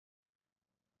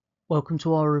Welcome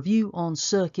to our review on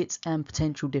circuits and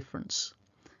potential difference.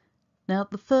 Now,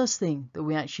 the first thing that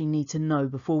we actually need to know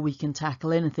before we can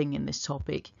tackle anything in this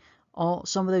topic are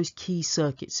some of those key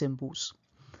circuit symbols.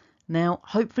 Now,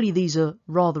 hopefully these are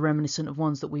rather reminiscent of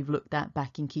ones that we've looked at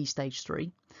back in Key Stage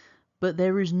 3, but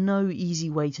there is no easy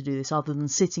way to do this other than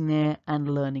sitting there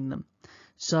and learning them.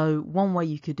 So one way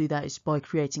you could do that is by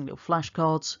creating little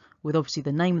flashcards with obviously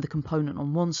the name of the component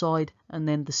on one side and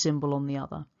then the symbol on the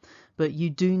other. But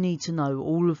you do need to know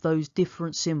all of those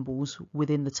different symbols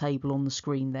within the table on the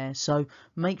screen there, so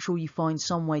make sure you find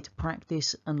some way to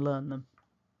practice and learn them.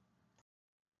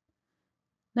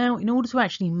 Now, in order to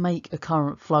actually make a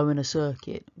current flow in a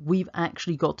circuit, we've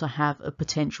actually got to have a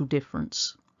potential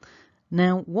difference.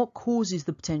 Now, what causes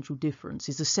the potential difference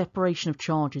is the separation of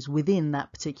charges within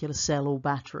that particular cell or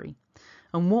battery.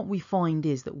 And what we find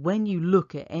is that when you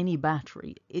look at any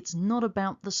battery, it's not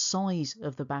about the size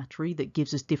of the battery that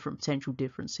gives us different potential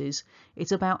differences,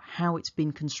 it's about how it's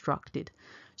been constructed.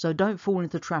 So don't fall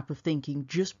into the trap of thinking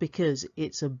just because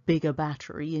it's a bigger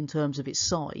battery in terms of its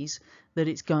size that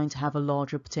it's going to have a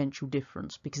larger potential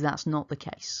difference, because that's not the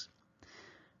case.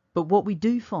 But what we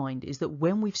do find is that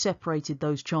when we've separated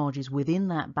those charges within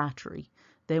that battery,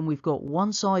 then we've got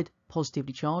one side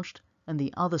positively charged and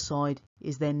the other side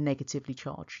is then negatively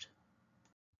charged.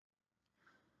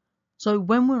 So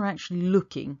when we're actually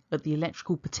looking at the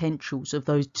electrical potentials of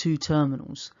those two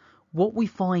terminals, what we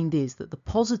find is that the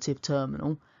positive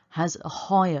terminal has a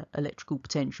higher electrical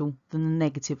potential than the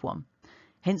negative one.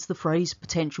 Hence the phrase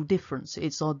potential difference.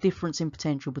 It's our difference in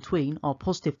potential between our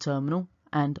positive terminal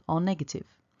and our negative.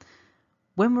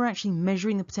 When we're actually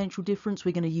measuring the potential difference,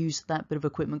 we're going to use that bit of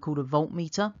equipment called a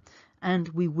voltmeter, and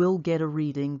we will get a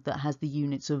reading that has the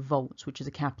units of volts, which is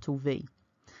a capital V.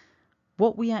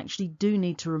 What we actually do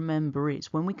need to remember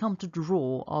is when we come to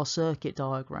draw our circuit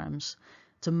diagrams,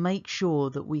 to make sure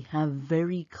that we have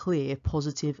very clear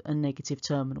positive and negative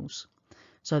terminals.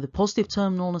 So the positive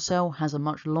terminal on a cell has a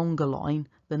much longer line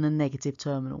than the negative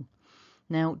terminal.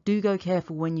 Now, do go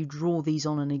careful when you draw these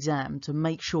on an exam to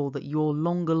make sure that your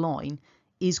longer line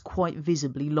is quite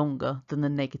visibly longer than the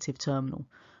negative terminal.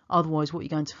 Otherwise, what you're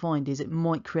going to find is it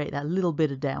might create that little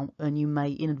bit of doubt and you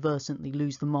may inadvertently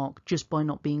lose the mark just by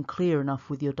not being clear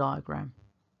enough with your diagram.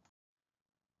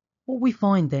 What we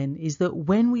find then is that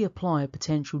when we apply a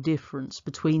potential difference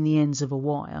between the ends of a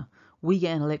wire, we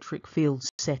get an electric field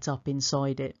set up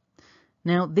inside it.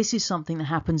 Now, this is something that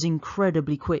happens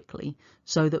incredibly quickly,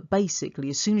 so that basically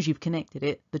as soon as you've connected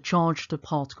it, the charged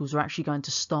particles are actually going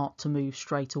to start to move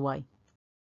straight away.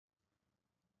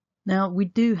 Now, we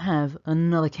do have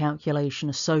another calculation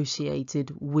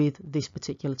associated with this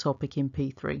particular topic in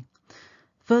P3.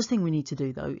 First thing we need to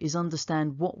do though is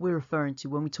understand what we're referring to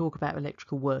when we talk about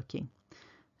electrical working.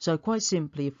 So quite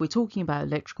simply, if we're talking about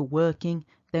electrical working,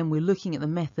 then we're looking at the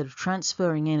method of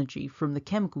transferring energy from the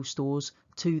chemical stores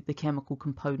to the chemical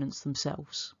components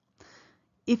themselves.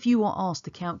 If you are asked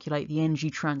to calculate the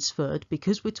energy transferred,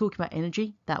 because we're talking about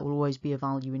energy, that will always be a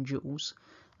value in joules.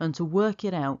 And to work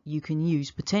it out, you can use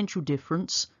potential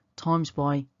difference times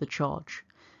by the charge.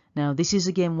 Now, this is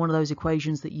again one of those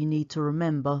equations that you need to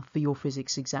remember for your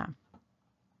physics exam.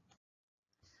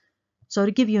 So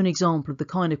to give you an example of the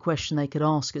kind of question they could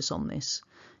ask us on this,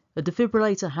 a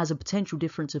defibrillator has a potential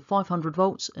difference of 500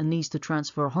 volts and needs to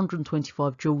transfer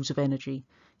 125 joules of energy.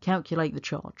 Calculate the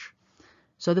charge.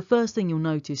 So the first thing you'll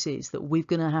notice is that we're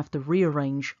going to have to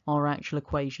rearrange our actual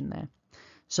equation there.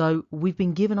 So we've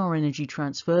been given our energy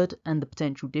transferred and the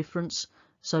potential difference,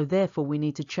 so therefore we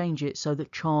need to change it so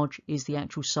that charge is the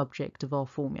actual subject of our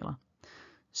formula.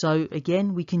 So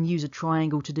again, we can use a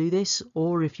triangle to do this,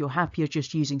 or if you're happier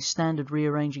just using standard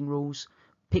rearranging rules,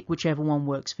 pick whichever one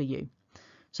works for you.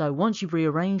 So once you've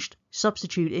rearranged,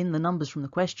 substitute in the numbers from the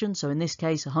question, so in this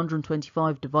case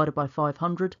 125 divided by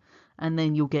 500, and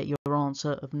then you'll get your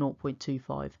answer of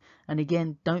 0.25. And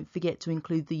again, don't forget to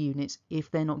include the units if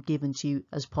they're not given to you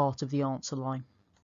as part of the answer line.